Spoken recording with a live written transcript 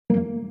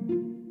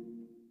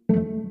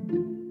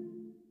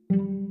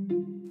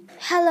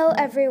Hello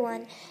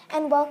everyone,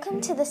 and welcome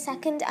to the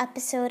second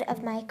episode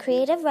of my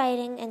creative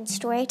writing and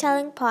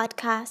storytelling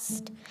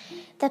podcast,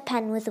 The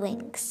Pen with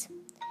Wings.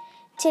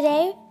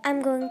 Today,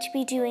 I'm going to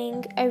be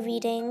doing a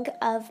reading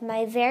of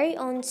my very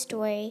own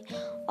story,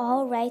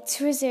 all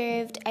rights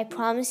reserved. I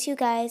promise you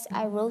guys,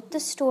 I wrote the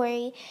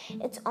story.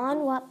 It's on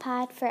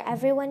Wattpad for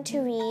everyone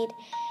to read.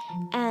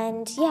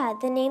 And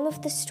the name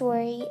of the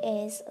story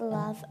is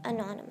Love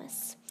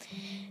Anonymous.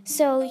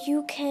 So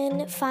you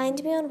can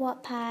find me on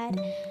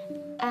Wattpad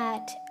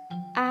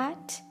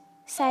at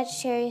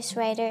Sagittarius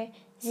Writer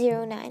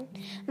 09.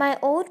 My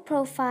old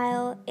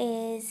profile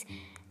is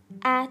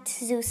at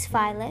Zeus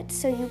Violet,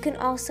 so you can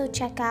also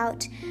check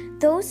out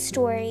those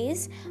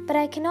stories, but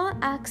I cannot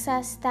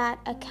access that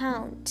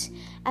account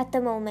at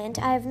the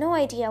moment. I have no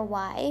idea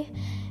why.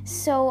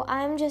 So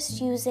I'm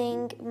just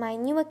using my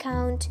new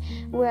account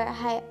where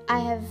I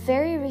have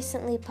very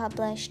recently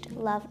published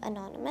Love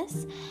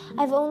Anonymous.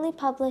 I've only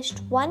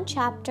published one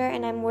chapter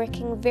and I'm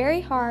working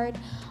very hard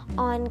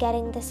on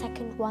getting the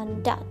second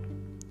one done.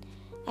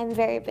 I'm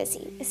very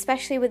busy,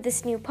 especially with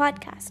this new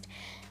podcast.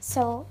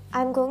 So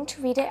I'm going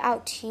to read it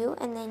out to you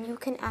and then you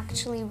can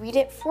actually read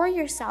it for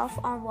yourself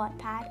on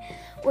Wattpad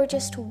or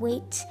just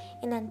wait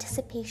in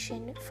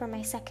anticipation for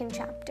my second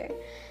chapter.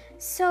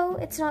 So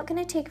it's not going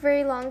to take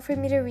very long for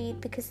me to read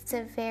because it's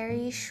a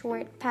very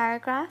short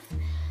paragraph.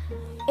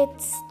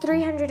 It's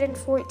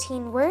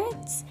 314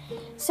 words.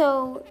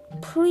 So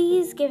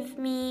please give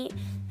me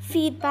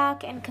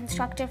feedback and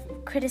constructive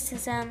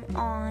criticism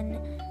on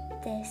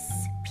this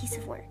piece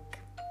of work.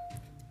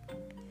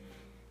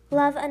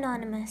 Love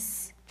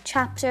Anonymous,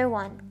 Chapter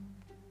 1.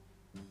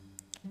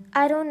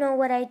 I don't know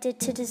what I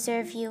did to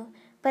deserve you,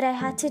 but I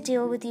had to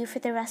deal with you for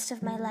the rest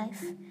of my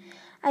life.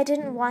 I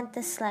didn't want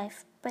this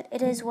life, but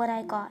it is what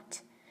I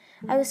got.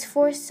 I was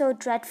forced so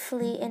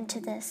dreadfully into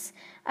this.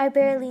 I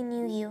barely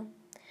knew you.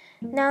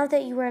 Now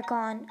that you are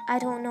gone, I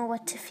don't know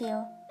what to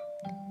feel.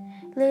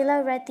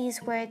 Layla read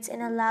these words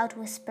in a loud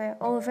whisper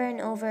over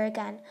and over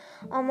again,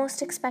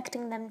 almost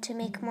expecting them to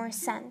make more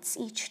sense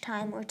each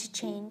time or to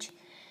change.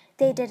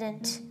 They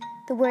didn't.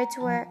 The words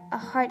were a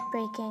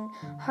heartbreaking,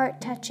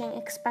 heart-touching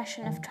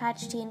expression of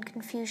tragedy and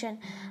confusion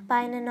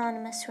by an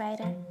anonymous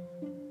writer.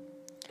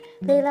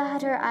 Layla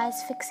had her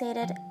eyes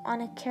fixated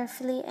on a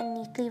carefully and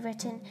neatly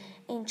written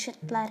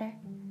ancient letter.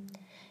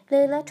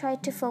 Layla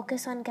tried to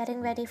focus on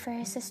getting ready for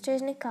her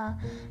sister's nikah,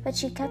 but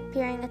she kept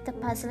peering at the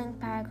puzzling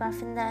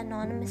paragraph in the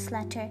anonymous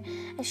letter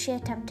as she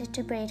attempted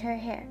to braid her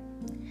hair.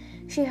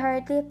 She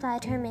hurriedly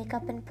applied her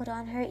makeup and put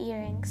on her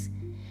earrings.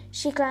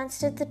 She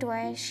glanced at the door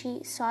as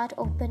she saw it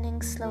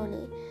opening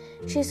slowly.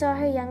 She saw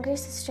her younger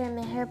sister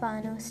Meher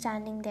Banu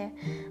standing there,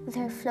 with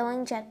her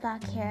flowing jet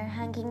black hair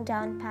hanging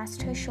down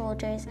past her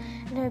shoulders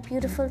and her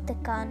beautiful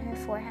tikka on her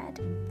forehead.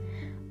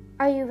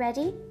 Are you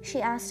ready? She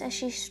asked as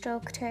she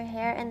stroked her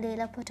hair and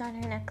Layla put on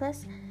her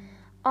necklace.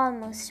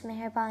 Almost,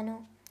 Meher Banu.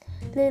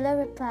 Layla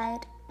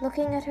replied,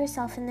 looking at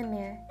herself in the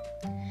mirror.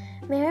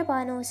 Meher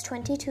Banu was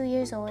 22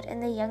 years old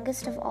and the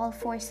youngest of all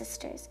four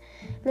sisters.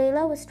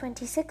 Layla was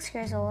 26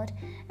 years old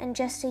and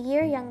just a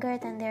year younger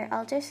than their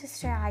elder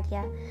sister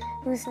Adia,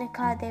 whose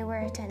nikah they were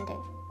attending.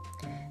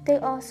 They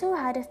also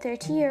had a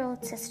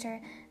 30-year-old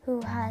sister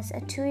who has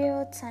a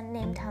 2-year-old son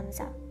named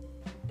Hamza.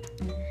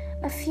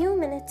 A few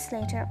minutes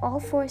later, all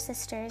four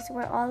sisters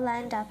were all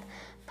lined up,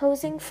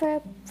 posing for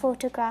a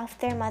photograph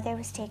their mother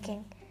was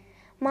taking.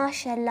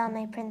 MashaAllah,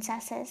 my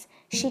princesses,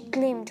 she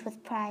gleamed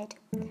with pride.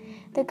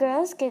 The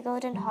girls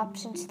giggled and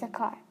hopped into the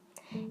car.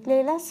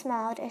 Layla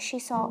smiled as she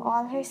saw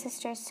all her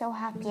sisters so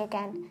happy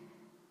again,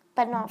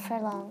 but not for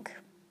long.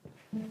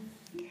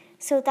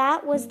 So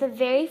that was the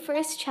very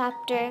first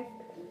chapter.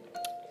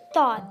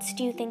 Thoughts?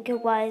 Do you think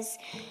it was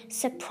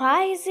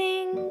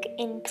surprising,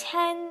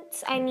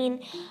 intense?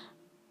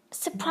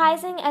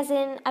 Surprising as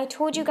in, I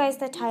told you guys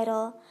the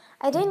title.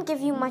 I didn't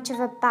give you much of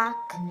a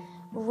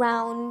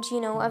background,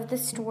 of the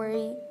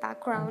story.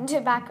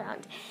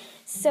 Background.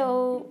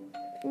 So,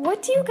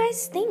 what do you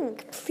guys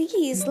think?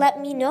 Please let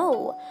me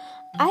know.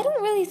 I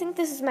don't really think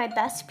this is my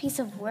best piece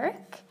of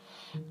work.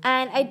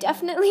 And I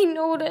definitely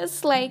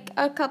noticed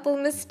a couple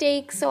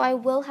mistakes, so I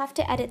will have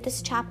to edit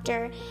this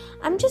chapter.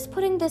 I'm just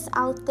putting this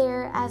out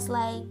there as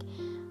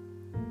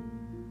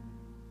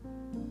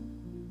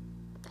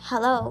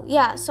hello.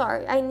 Yeah,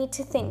 sorry. I need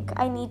to think.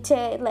 I need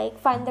to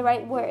find the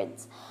right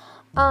words.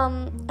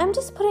 I'm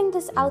just putting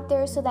this out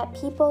there so that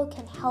people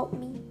can help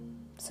me.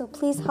 So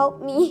please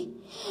help me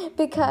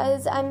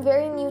because I'm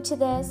very new to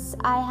this.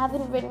 I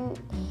haven't written,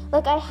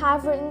 I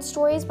have written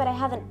stories, but I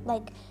haven't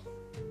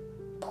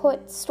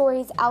put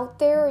stories out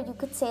there, or you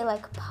could say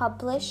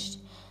published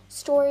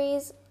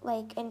stories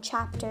in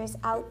chapters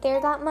out there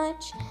that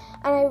much.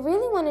 And I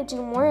really want to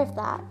do more of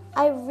that.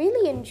 I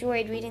really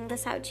enjoyed reading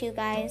this out to you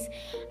guys.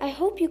 I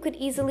hope you could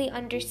easily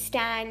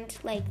understand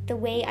the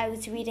way I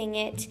was reading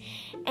it.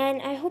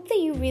 And I hope that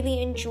you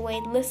really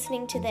enjoyed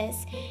listening to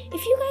this.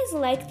 If you guys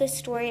like the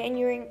story and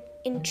you're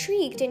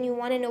intrigued and you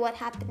want to know what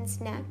happens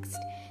next,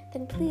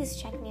 then please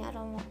check me out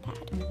on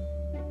Wattpad.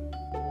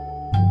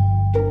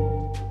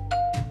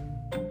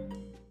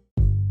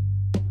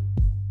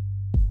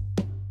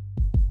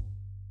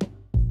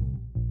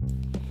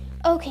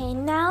 Okay,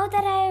 now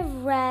that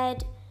I've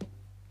read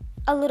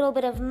a little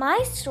bit of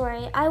my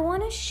story, I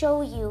want to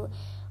show you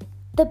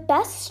the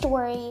best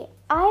story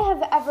I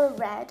have ever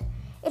read.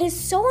 It is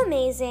so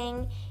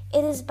amazing.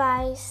 It is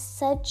by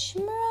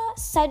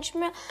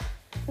Sejmra.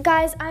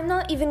 Guys, I'm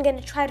not even going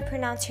to try to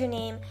pronounce her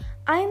name.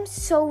 I'm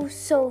so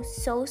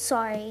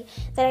sorry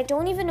that I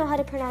don't even know how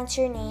to pronounce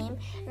your name.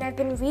 And I've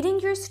been reading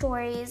your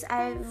stories.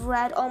 I've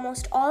read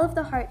almost all of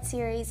the Heart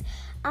series.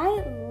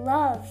 I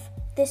love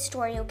this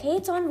story, okay?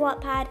 It's on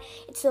Wattpad.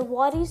 It's the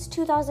Wattys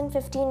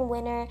 2015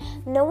 winner.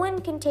 No one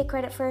can take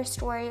credit for her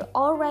story.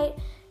 All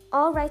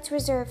rights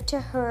reserved to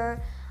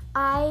her.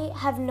 I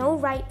have no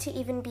right to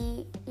even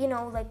be,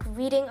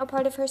 reading a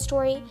part of her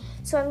story.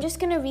 So I'm just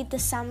going to read the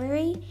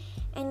summary.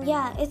 And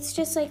yeah, it's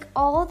just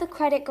all the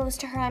credit goes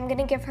to her. I'm going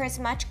to give her as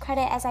much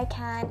credit as I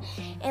can.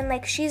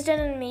 And she's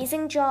done an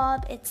amazing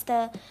job. It's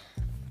the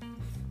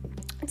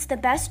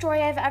best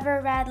story I've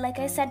ever read, like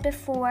I said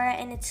before,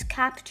 and it's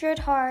captured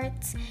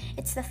hearts.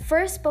 It's the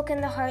first book in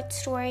the Heart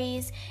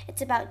stories.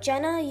 It's about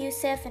Jenna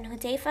Yusuf and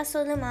Hudayfa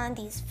Suleiman,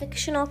 these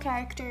fictional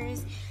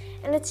characters.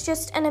 And it's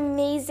just an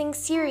amazing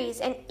series.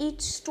 And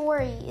each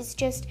story is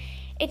I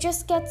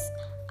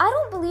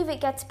don't believe it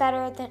gets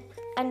better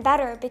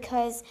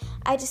because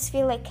I just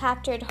feel like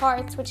Captured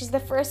Hearts, which is the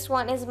first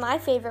one, is my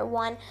favorite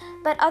one.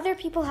 But other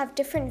people have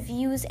different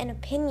views and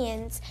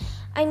opinions.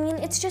 I mean,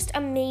 it's just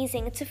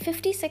amazing. It's a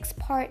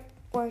 56-part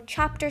or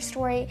chapter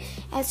story. It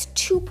has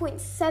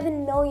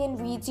 2.7 million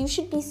reads. You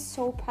should be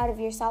so proud of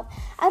yourself.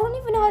 I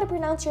don't even know how to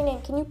pronounce your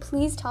name. Can you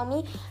please tell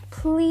me?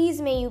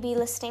 Please, may you be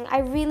listening. I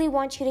really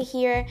want you to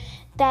hear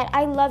that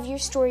I love your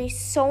story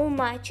so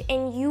much,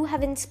 and you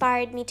have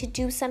inspired me to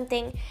do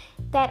something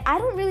that I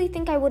don't really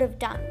think I would have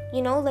done,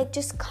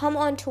 just come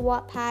on to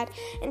Wattpad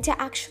and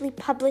to actually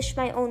publish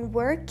my own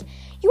work.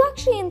 You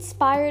actually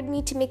inspired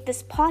me to make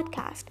this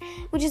podcast,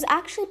 which is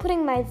actually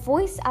putting my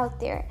voice out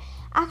there,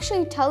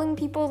 actually telling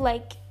people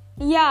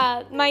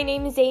yeah, my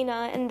name is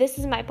Zaina and this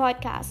is my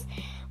podcast.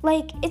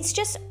 It's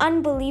just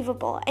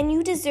unbelievable, and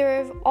you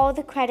deserve all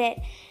the credit.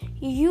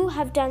 You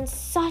have done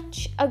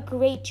such a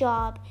great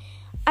job.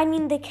 I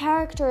mean, the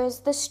characters,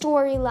 the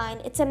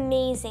storyline, it's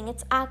amazing.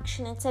 It's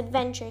action, it's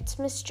adventure, it's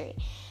mystery.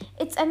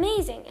 It's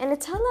amazing, and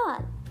it's a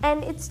lot,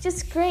 and it's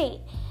just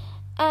great.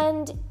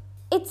 And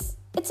it's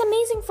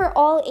amazing for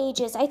all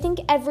ages. I think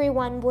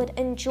everyone would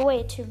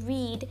enjoy to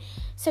read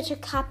such a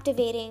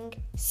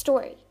captivating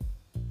story.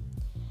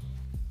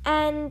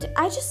 And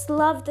I just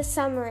love the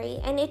summary,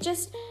 and it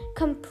just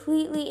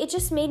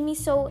made me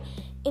so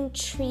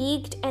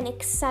intrigued and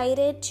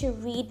excited to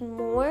read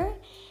more.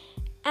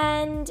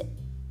 And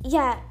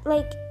yeah,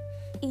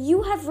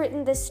 you have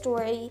written this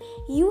story,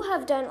 you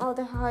have done all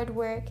the hard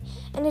work,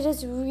 and it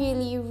has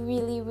really,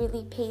 really,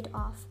 really paid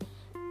off.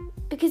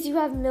 Because you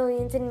have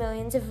millions and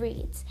millions of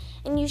reads,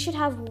 and you should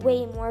have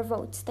way more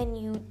votes than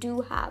you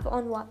do have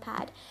on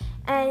Wattpad.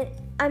 And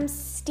I'm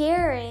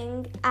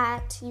staring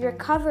at your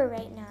cover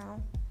right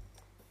now.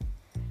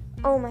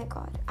 Oh my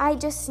god, I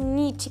just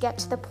need to get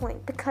to the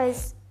point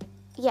because,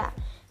 yeah.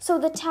 So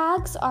the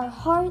tags are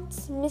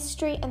hearts,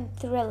 mystery, and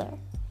thriller.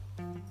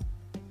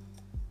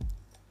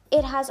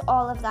 It has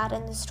all of that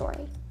in the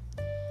story.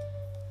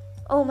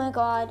 Oh my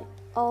god.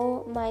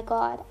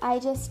 I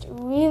just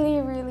really,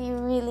 really,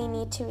 really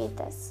need to read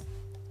this.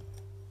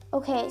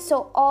 Okay,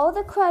 so all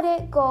the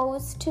credit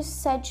goes to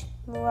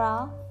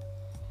Sejmra.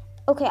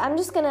 Okay, I'm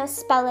just going to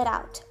spell it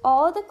out.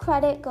 All the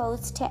credit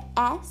goes to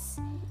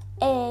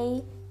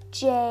Sajmra.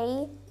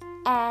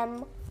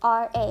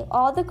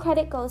 All the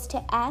credit goes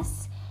to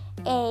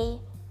Sajmra.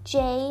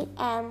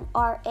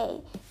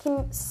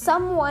 Can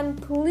someone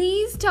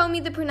please tell me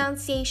the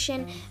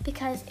pronunciation,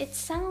 because it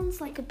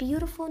sounds like a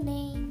beautiful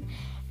name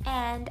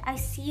and I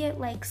see it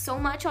so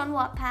much on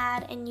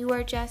Wattpad, and you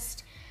are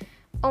just,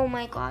 oh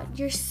my god,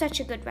 you're such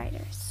a good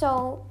writer.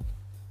 So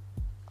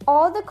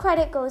all the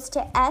credit goes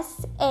to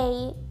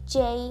Sajmra.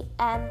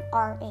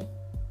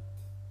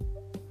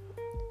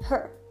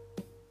 Her.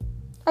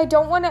 I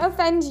don't want to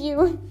offend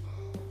you.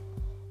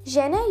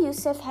 Jenna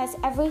Yusuf has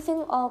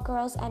everything all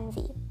girls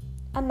envy.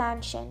 A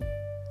mansion,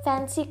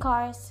 fancy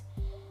cars,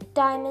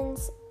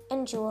 diamonds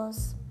and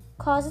jewels,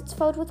 closets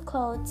filled with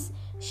clothes,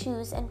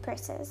 shoes and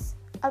purses,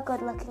 a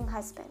good-looking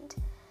husband.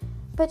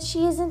 But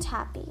she isn't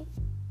happy.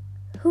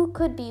 Who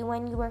could be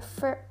when you were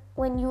forced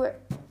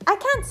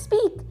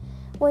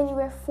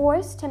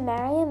to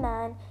marry a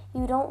man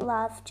you don't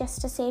love just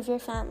to save your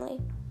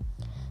family?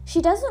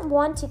 She doesn't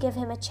want to give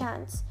him a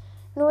chance,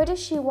 nor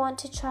does she want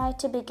to try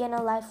to begin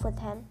a life with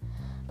him.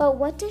 But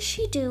what does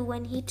she do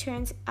when he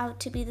turns out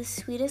to be the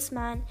sweetest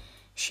man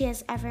she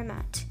has ever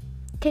met?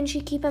 Can she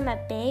keep him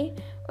at bay,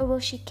 or will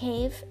she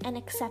cave and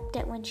accept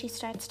it when she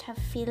starts to have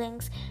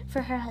feelings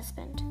for her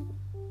husband?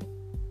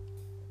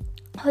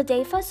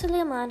 Hudayfa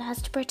Suleiman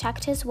has to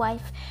protect his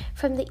wife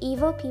from the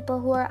evil people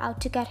who are out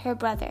to get her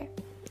brother.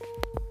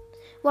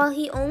 While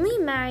he only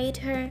married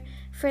her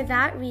for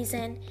that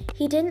reason,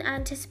 he didn't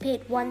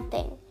anticipate one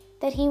thing,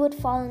 that he would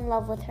fall in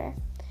love with her.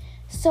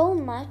 So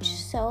much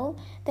so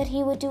that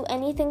he would do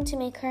anything to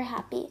make her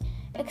happy,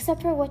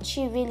 except for what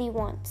she really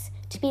wants,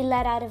 to be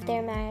let out of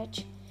their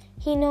marriage.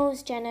 He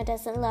knows Jenna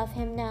doesn't love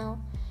him now,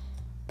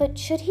 but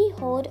should he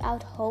hold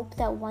out hope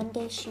that one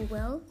day she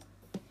will?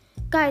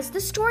 Guys,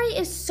 the story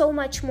is so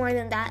much more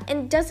than that,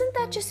 and doesn't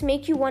that just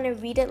make you want to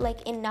read it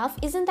like enough?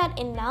 Isn't that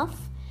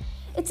enough?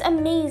 It's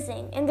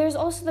amazing. And there's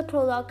also the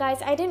prologue.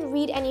 Guys, I didn't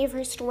read any of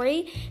her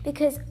story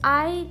because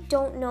I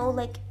don't know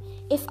like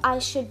if I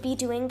should be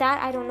doing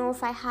that. I don't know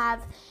if I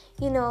have,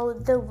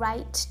 the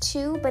right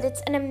to, but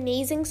it's an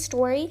amazing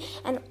story,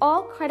 and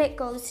all credit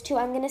goes to,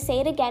 I'm going to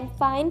say it again,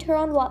 find her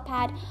on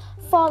Wattpad,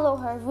 follow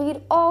her,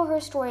 read all her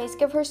stories,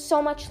 give her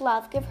so much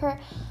love, give her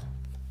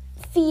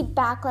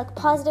feedback, like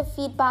positive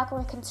feedback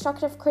or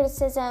constructive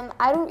criticism.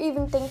 I don't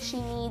even think she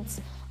needs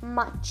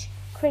much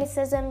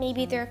criticism.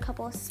 Maybe there are a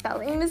couple of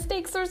spelling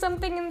mistakes or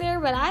something in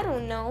there, but I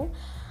don't know.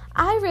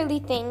 I really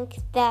think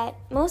that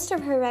most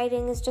of her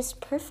writing is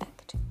just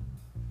perfect.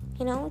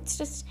 It's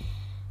just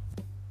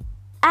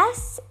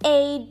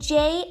SAJMRA.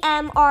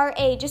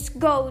 Just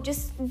go,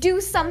 just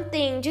do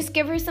something, just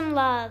give her some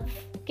love,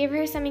 give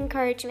her some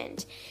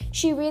encouragement.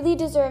 She really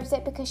deserves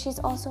it because she's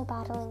also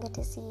battling a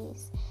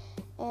disease.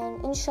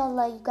 And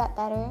inshallah, you get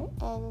better,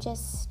 and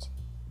just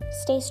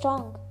stay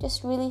strong.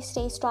 Just really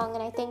stay strong.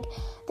 And I think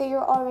that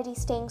you're already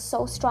staying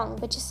so strong,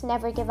 but just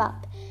never give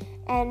up.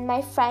 And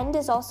my friend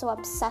is also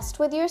obsessed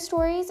with your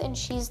stories, and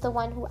she's the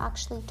one who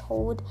actually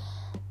told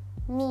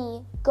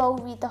me, go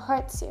read the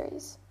Heart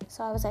series.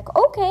 So I was like,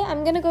 okay,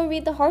 I'm gonna go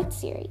read the Heart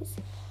series.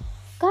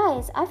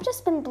 Guys, I've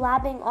just been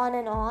blabbing on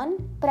and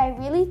on, but I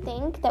really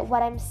think that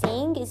what I'm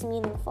saying is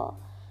meaningful.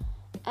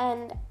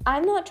 And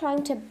I'm not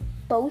trying to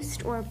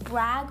boast or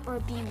brag or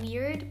be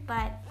weird,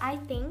 but I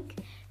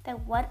think that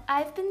what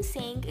I've been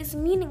saying is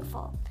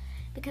meaningful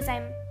because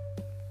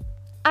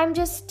I'm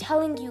just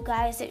telling you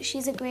guys that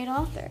she's a great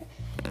author,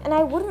 and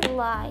I wouldn't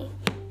lie.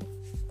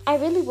 I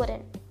really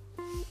wouldn't.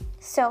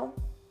 So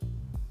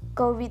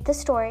go read the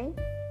story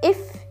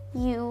if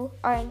you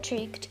are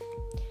intrigued.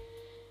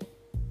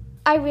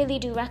 I really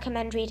do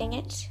recommend reading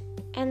it,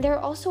 and there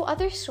are also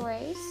other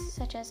stories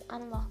such as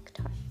Unlocked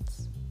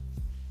Hearts.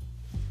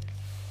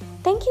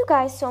 Thank you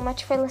guys so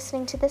much for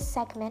listening to this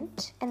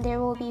segment, and there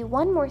will be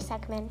one more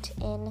segment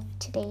in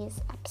today's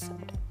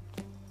episode.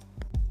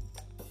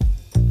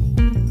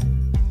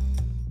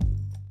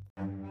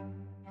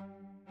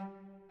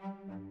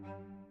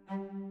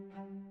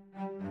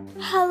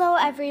 Hello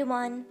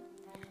everyone.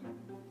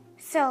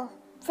 So,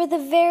 for the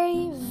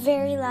very,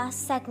 very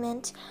last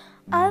segment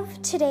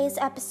of today's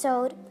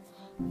episode,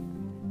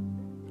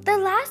 the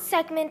last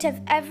segment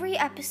of every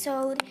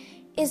episode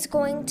is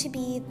going to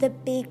be the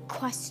big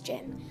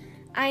question.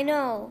 I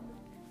know,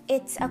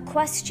 it's a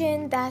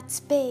question that's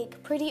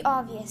big, pretty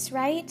obvious,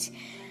 right?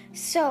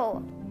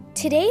 So,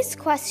 today's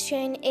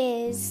question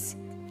is,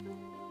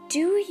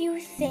 do you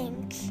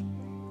think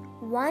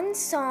one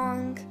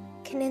song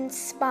can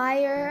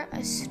inspire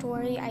a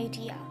story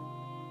idea?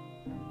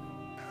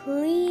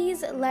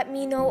 Please let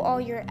me know all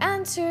your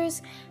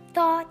answers,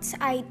 thoughts,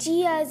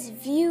 ideas,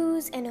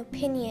 views, and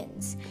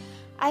opinions.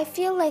 I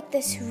feel like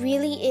this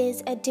really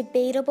is a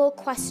debatable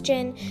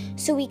question,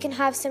 so we can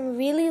have some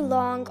really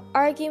long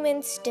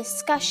arguments,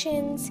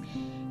 discussions,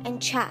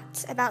 and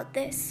chats about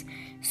this.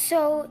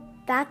 So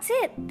that's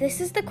it.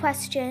 This is the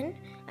question.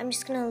 I'm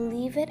just going to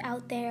leave it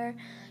out there.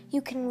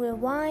 You can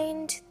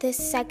rewind this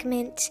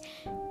segment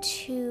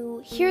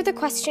to hear the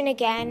question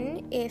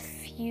again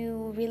if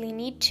you really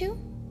need to.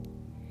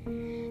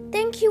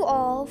 Thank you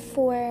all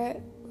for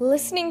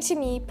listening to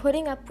me,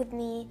 putting up with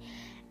me,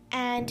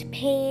 and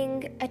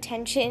paying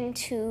attention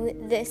to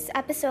this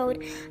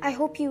episode. I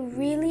hope you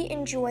really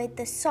enjoyed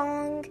the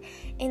song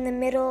in the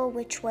middle,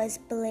 which was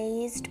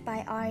Blazed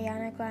by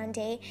Ariana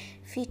Grande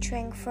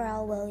featuring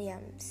Pharrell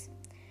Williams.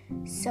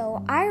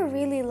 So I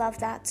really love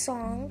that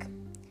song.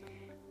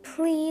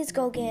 Please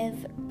go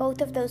give both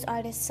of those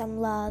artists some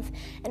love,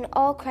 and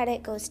all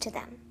credit goes to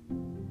them.